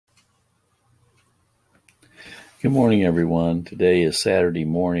Good morning, everyone. Today is Saturday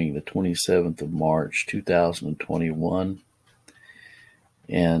morning, the 27th of March, 2021.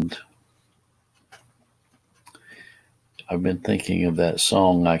 And I've been thinking of that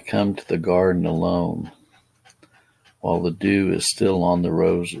song, I Come to the Garden Alone, while the dew is still on the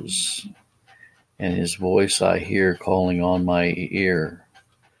roses, and his voice I hear calling on my ear,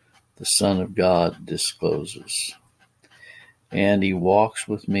 the Son of God discloses. And he walks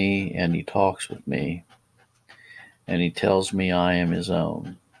with me, and he talks with me, and he tells me I am his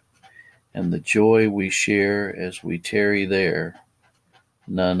own. And the joy we share as we tarry there,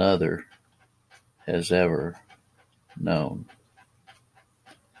 none other has ever known.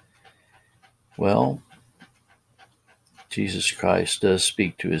 Well, Jesus Christ does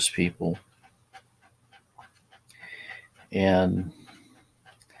speak to his people, and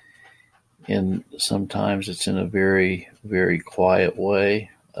sometimes it's in a very, very quiet way.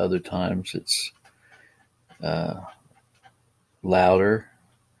 Other times it's louder.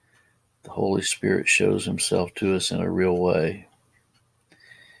 The Holy Spirit shows himself to us in a real way.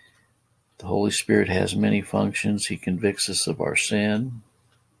 The Holy Spirit has many functions. He convicts us of our sin.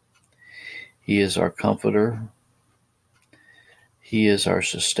 He is our comforter. He is our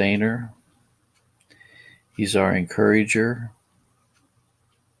sustainer. He's our encourager.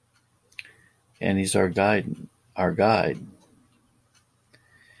 And he's our guide.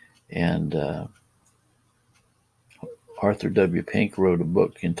 And Arthur W. Pink wrote a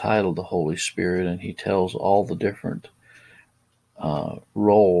book entitled The Holy Spirit, and he tells all the different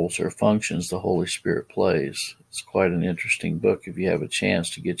roles or functions the Holy Spirit plays. It's quite an interesting book if you have a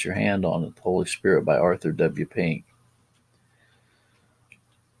chance to get your hand on it, The Holy Spirit by Arthur W. Pink.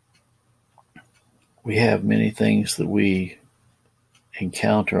 We have many things that we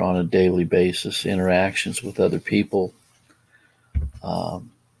encounter on a daily basis, interactions with other people,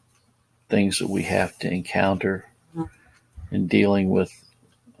 things that we have to encounter in dealing with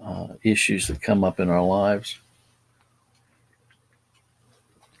issues that come up in our lives.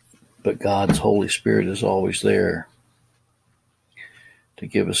 But God's Holy Spirit is always there to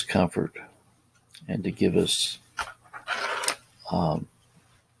give us comfort and to give us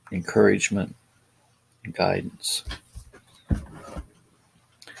encouragement and guidance.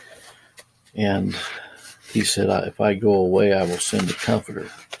 And he said, if I go away, I will send a comforter.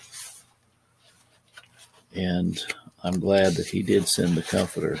 And I'm glad that he did send the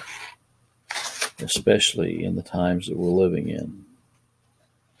comforter, especially in the times that we're living in.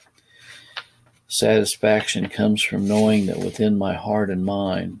 Satisfaction comes from knowing that within my heart and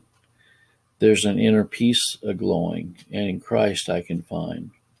mind, there's an inner peace a-glowing, and in Christ I can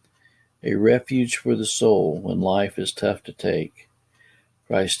find a refuge for the soul when life is tough to take.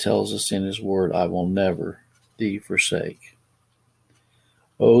 Christ tells us in his word, I will never thee forsake.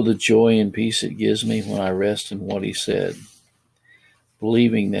 Oh, the joy and peace it gives me when I rest in what he said,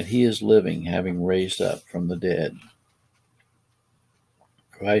 believing that he is living, having raised up from the dead.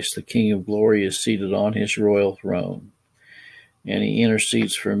 Christ, the King of glory, is seated on his royal throne, and he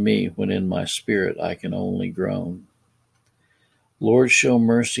intercedes for me when in my spirit I can only groan. Lord, show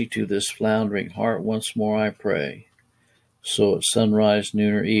mercy to this floundering heart once more, I pray, so at sunrise,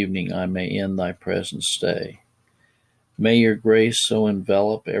 noon, or evening I may in thy presence stay. May your grace so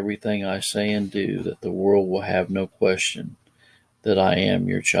envelop everything I say and do that the world will have no question that I am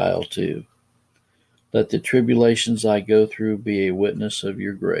your child too. Let the tribulations I go through be a witness of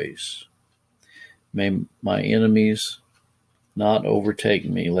your grace. May my enemies not overtake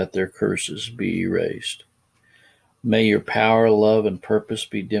me. Let their curses be erased. May your power, love, and purpose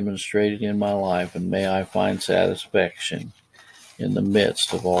be demonstrated in my life, and may I find satisfaction in the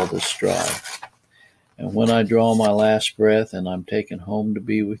midst of all this strife. And when I draw my last breath and I'm taken home to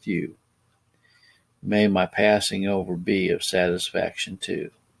be with you, may my passing over be of satisfaction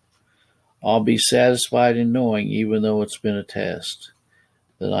too. I'll be satisfied in knowing, even though it's been a test,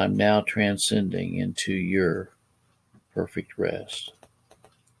 that I'm now transcending into your perfect rest.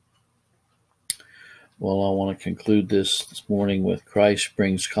 Well, I want to conclude this morning with Christ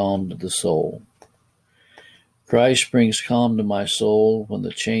brings calm to the soul. Christ brings calm to my soul when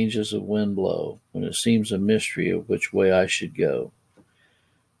the changes of wind blow, when it seems a mystery of which way I should go.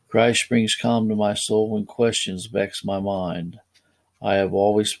 Christ brings calm to my soul when questions vex my mind. I have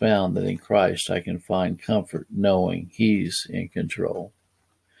always found that in Christ I can find comfort knowing he's in control.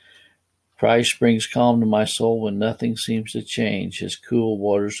 Christ brings calm to my soul when nothing seems to change. His cool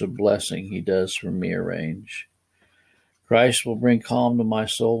waters of blessing he does for me arrange. Christ will bring calm to my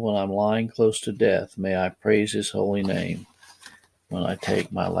soul when I'm lying close to death. May I praise his holy name when I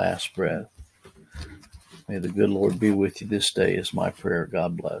take my last breath. May the good Lord be with you this day is my prayer.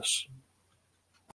 God bless.